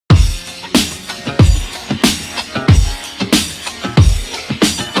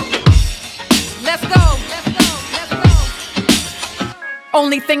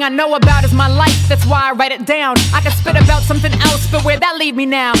Only thing I know about is my life, that's why I write it down. I could spit about something else, but where'd that leave me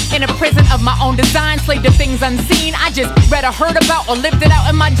now? In a prison of my own design, slave to things unseen. I just read or heard about or lived it out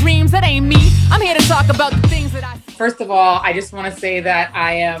in my dreams. That ain't me. I'm here to talk about the things that I see. First of all, I just want to say that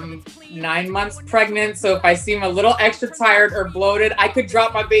I am 9 months pregnant, so if I seem a little extra tired or bloated, I could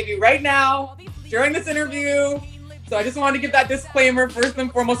drop my baby right now during this interview. So I just wanted to give that disclaimer first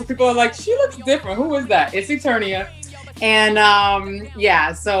and foremost. So people are like, she looks different. Who is that? It's Eternia. And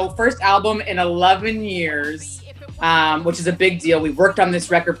yeah, so first album in 11 years, which is a big deal. We worked on this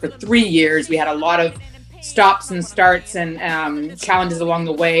record for 3 years. We had a lot of stops and starts and challenges along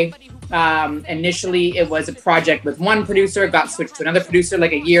the way. Initially, it was a project with one producer, got switched to another producer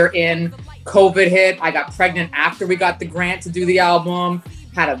like a year in. COVID hit. I got pregnant after we got the grant to do the album,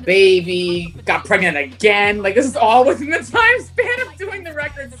 had a baby, got pregnant again. Like, this is all within the time span of doing the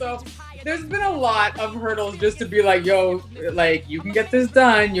record. So there's been a lot of hurdles just to be like, yo, like, you can get this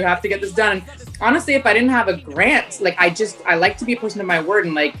done. You have to get this done. And honestly, if I didn't have a grant, like, I like to be a person of my word.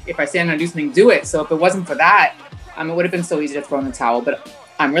 And like, if I say I'm gonna do something, do it. So if it wasn't for that, it would have been so easy to throw in the towel. But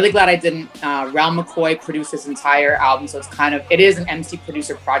I'm really glad I didn't. Rel McCoy produced this entire album. So it is an MC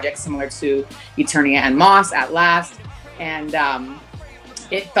producer project similar to Eternia and Moss at last. And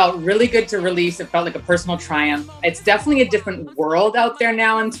it felt really good to release. It felt like a personal triumph. It's definitely a different world out there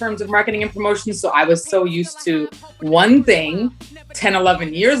now in terms of marketing and promotion. So I was so used to one thing 10,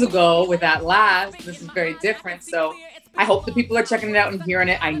 11 years ago with At Last. This is very different. So I hope that people are checking it out and hearing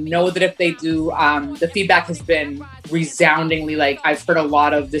it. I know that if they do, the feedback has been resoundingly, like, I've heard a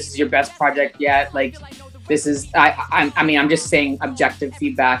lot of, this is your best project yet. Like, this is, I'm just saying objective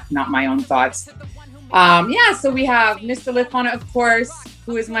feedback, not my own thoughts. Yeah, so we have Mr. Liff on it, of course,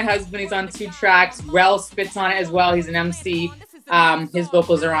 who is my husband. He's on 2 tracks. Rel spits on it as well. He's an MC. His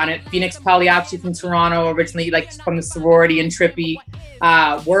vocals are on it. Phoenix Pagliacci from Toronto, originally like from the sorority and Trippy.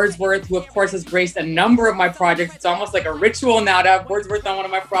 Wordsworth, who of course has graced a number of my projects. It's almost like a ritual now to have Wordsworth on one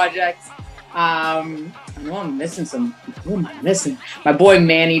of my projects. I know I'm missing some. Who am I missing? My boy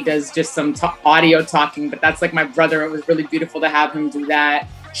Manny does just some audio talking, but that's like my brother. It was really beautiful to have him do that.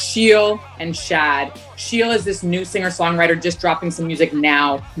 Sheil and Shad. Sheil is this new singer-songwriter just dropping some music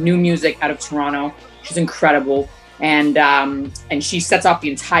now, new music out of Toronto. She's incredible. And she sets off the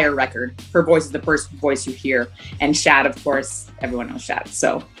entire record. Her voice is the first voice you hear. And Shad, of course, everyone knows Shad.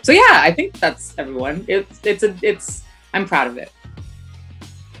 So yeah, I think that's everyone. I'm proud of it.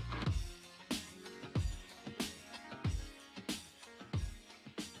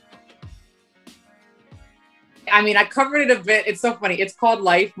 I mean, I covered it a bit. It's so funny. It's called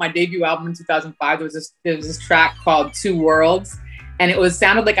Life, my debut album in 2005. There was this track called Two Worlds, and it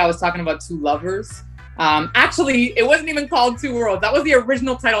sounded like I was talking about two lovers. Actually, it wasn't even called Two Worlds. That was the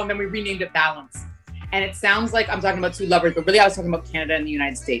original title, and then we renamed it Balance. And it sounds like I'm talking about two lovers, but really I was talking about Canada and the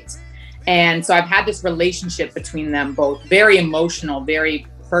United States. And so I've had this relationship between them both, very emotional, very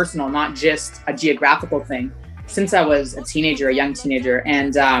personal, not just a geographical thing, since I was a teenager, a young teenager.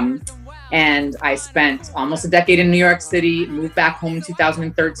 And I spent almost a decade in New York City, moved back home in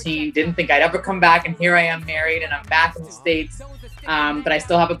 2013, didn't think I'd ever come back, and here I am married and I'm back in the States. But I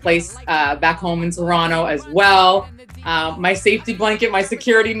still have a place back home in Toronto as well. My safety blanket, my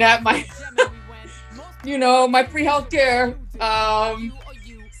security net, my, my free healthcare.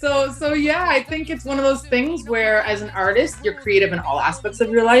 So yeah, I think it's one of those things where as an artist, you're creative in all aspects of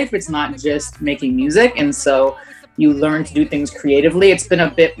your life. It's not just making music. And so you learn to do things creatively. It's been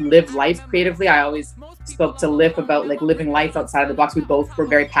a bit live life creatively. I always spoke to Liff about like living life outside of the box. We both were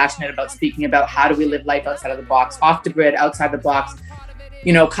very passionate about speaking about how do we live life outside of the box, off the grid, outside the box,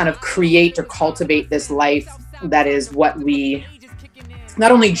 kind of create or cultivate this life that is what we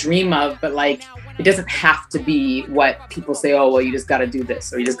not only dream of, but like, it doesn't have to be what people say, oh, well, you just got to do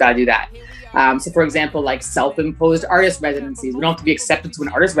this or you just got to do that. So for example, like self-imposed artist residencies. We don't have to be accepted to an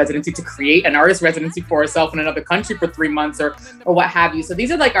artist residency to create an artist residency for ourselves in another country for 3 months or what have you. So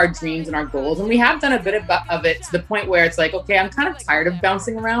these are like our dreams and our goals. And we have done a bit of it to the point where it's like, okay, I'm kind of tired of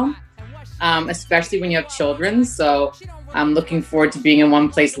bouncing around, especially when you have children. So I'm looking forward to being in one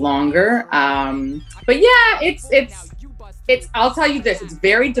place longer. But yeah, it's, I'll tell you this, it's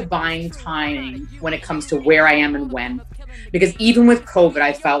very divine timing when it comes to where I am and when. Because even with COVID,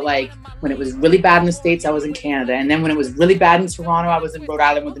 I felt like when it was really bad in the States, I was in Canada. And then when it was really bad in Toronto, I was in Rhode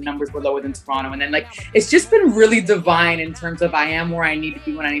Island where the numbers were lower than Toronto. And then like, it's just been really divine in terms of I am where I need to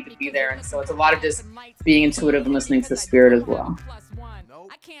be when I need to be there. And so it's a lot of just being intuitive and listening to the spirit as well.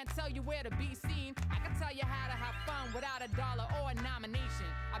 I can't tell you where to be seen. I can tell you how to have fun without a dollar or a nomination.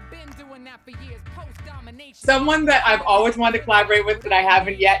 I've been doing that for years, post-domination. Someone that I've always wanted to collaborate with that I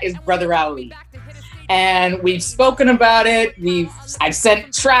haven't yet is Brother Ali. And we've spoken about it. I've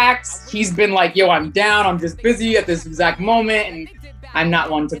sent tracks. He's been like, yo, I'm down. I'm just busy at this exact moment. And I'm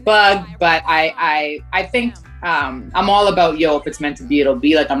not one to bug, but I think I'm all about, yo, if it's meant to be, it'll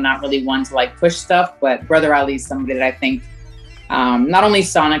be. Like, I'm not really one to like push stuff, but Brother Ali's somebody that I think, not only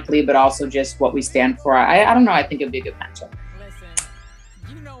sonically, but also just what we stand for. I don't know. I think it'd be a good matchup.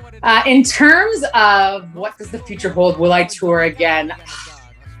 In terms of what does the future hold, will I tour again?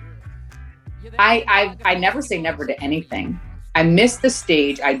 I never say never to anything. I miss the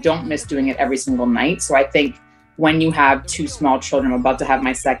stage. I don't miss doing it every single night. So I think when you have 2 small children, I'm about to have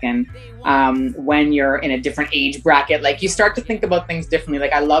my second, when you're in a different age bracket, like you start to think about things differently.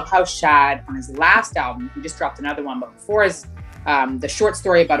 Like I love how Shad on his last album, he just dropped another one, but before his, the short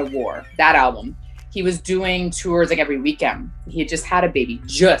story about a war, that album, he was doing tours like every weekend. He had just had a baby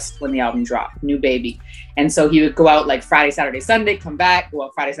just when the album dropped, new baby. And so he would go out like Friday, Saturday, Sunday, come back, go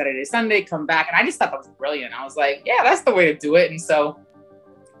out Friday, Saturday, Sunday, come back. And I just thought that was brilliant. I was like, yeah, that's the way to do it. And so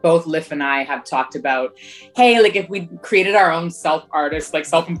both Liff and I have talked about, hey, like if we created our own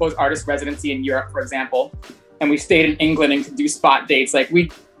self-imposed artist residency in Europe, for example, and we stayed in England and could do spot dates, like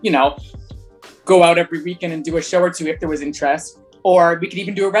we, you know, go out every weekend and do a show or 2 if there was interest. Or we could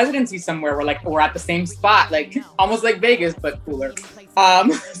even do a residency somewhere where like we're at the same spot, like almost like Vegas, but cooler.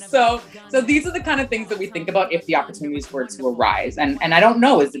 So these are the kind of things that we think about if the opportunities were to arise. And I don't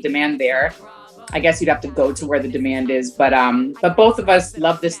know, is the demand there? I guess you'd have to go to where the demand is, but both of us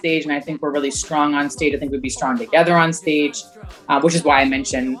love this stage, and I think we're really strong on stage. I think we'd be strong together on stage, which is why I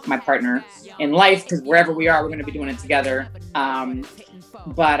mentioned my partner in life, because wherever we are, we're going to be doing it together.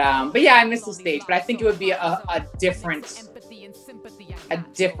 But yeah, I miss the stage, but I think it would be a different,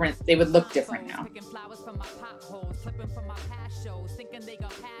 they would look different now.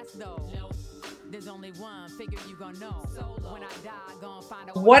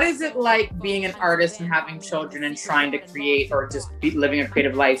 What is it like being an artist and having children and trying to create or just living a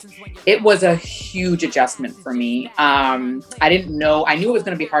creative life? It was a huge adjustment for me. I didn't know, I knew it was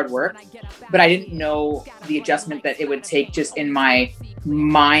going to be hard work, but I didn't know the adjustment that it would take just in my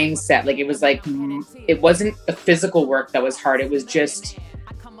mindset. Like it was like, it wasn't the physical work that was hard. It was just,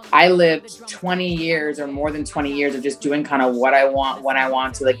 I lived 20 years or more than 20 years of just doing kind of what I want, when I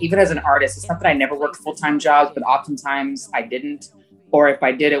want to. Like even as an artist, it's not that I never worked full-time jobs, but oftentimes I didn't. Or if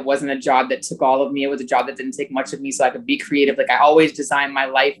I did, it wasn't a job that took all of me. It was a job that didn't take much of me so I could be creative. Like I always designed my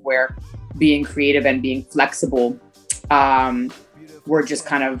life where being creative and being flexible were just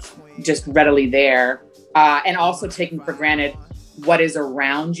kind of just readily there. And also taking for granted what is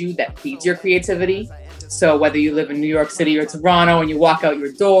around you that feeds your creativity. So whether you live in New York City or Toronto and you walk out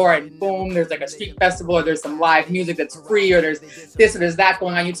your door and boom, there's like a street festival or there's some live music that's free or there's this or there's that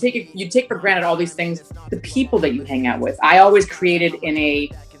going on. You take for granted all these things, the people that you hang out with. I always created I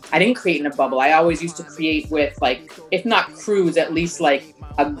didn't create in a bubble. I always used to create with like, if not crews, at least like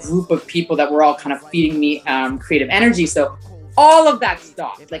a group of people that were all kind of feeding me creative energy. So all of that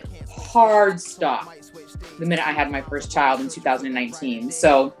stopped, like hard stopped the minute I had my first child in 2019.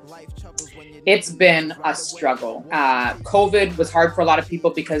 So it's been a struggle. COVID was hard for a lot of people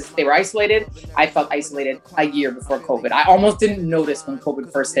because they were isolated. I felt isolated a year before COVID. I almost didn't notice when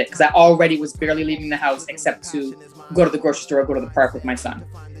COVID first hit because I already was barely leaving the house except to go to the grocery store or go to the park with my son.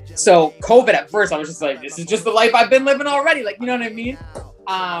 So COVID at first, I was just like, this is just the life I've been living already. Like, you know what I mean?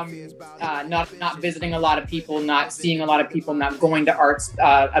 Not visiting a lot of people, not seeing a lot of people, not going to arts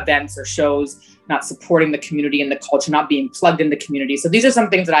events or shows, not supporting the community and the culture, not being plugged in the community. So these are some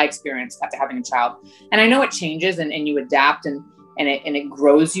things that I experienced after having a child. And I know it changes and you adapt and it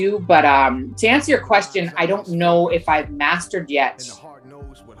grows you. But to answer your question, I don't know if I've mastered yet.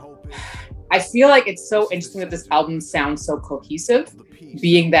 I feel like it's so interesting that this album sounds so cohesive,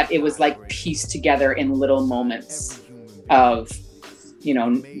 being that it was like pieced together in little moments of, you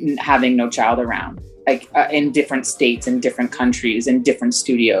know, having no child around, like in different states, in different countries, in different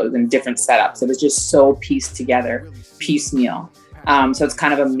studios, and different setups. It was just so pieced together, piecemeal. So it's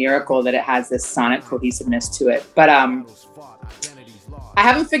kind of a miracle that it has this sonic cohesiveness to it. But I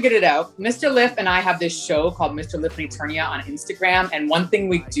haven't figured it out. Mr. Liff and I have this show called Mr. Liff and Eternia on Instagram. And one thing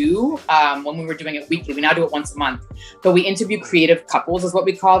we do when we were doing it weekly, we now do it once a month, but we interview creative couples is what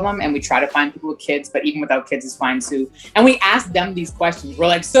we call them. And we try to find people with kids, but even without kids is fine too. And we ask them these questions. We're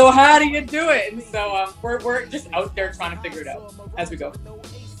like, so how do you do it? And so we're just out there trying to figure it out as we go.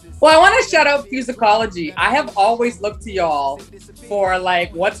 Well, I want to shout out Fusicology. I have always looked to y'all for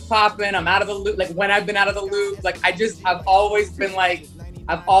like, what's popping? I'm out of the loop. Like when I've been out of the loop, like I've always been like,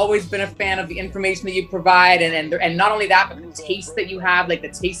 I've always been a fan of the information that you provide, and not only that, but the taste that you have, like the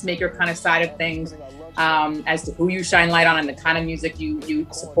tastemaker kind of side of things, as to who you shine light on and the kind of music you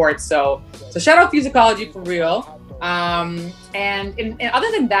support. So shout out Fusicology for real. And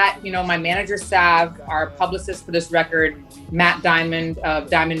other than that, you know, my manager Sav, our publicist for this record, Matt Diamond of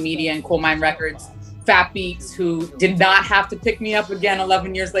Diamond Media and Coal Mine Records, Fat Beats, who did not have to pick me up again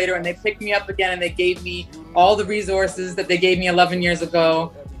 11 years later, and they picked me up again and they gave me all the resources that they gave me 11 years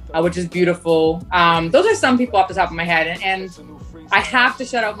ago, which is beautiful. Those are some people off the top of my head, and I have to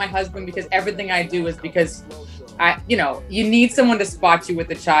shout out my husband, because everything I do is because you need someone to spot you with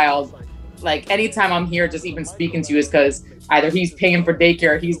a child. Like anytime I'm here, just even speaking to you is because either he's paying for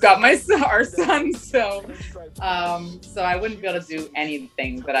daycare, or he's got our son. So I wouldn't be able to do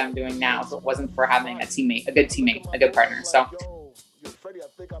anything that I'm doing now if it wasn't for having a good teammate, a good partner. So. Yo, Freddie, I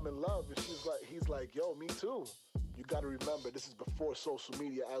think I'm in love. And he's like, yo, me too. You got to remember, this is before social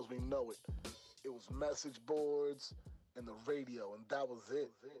media as we know it. It was message boards and the radio, and that was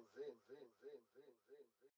it.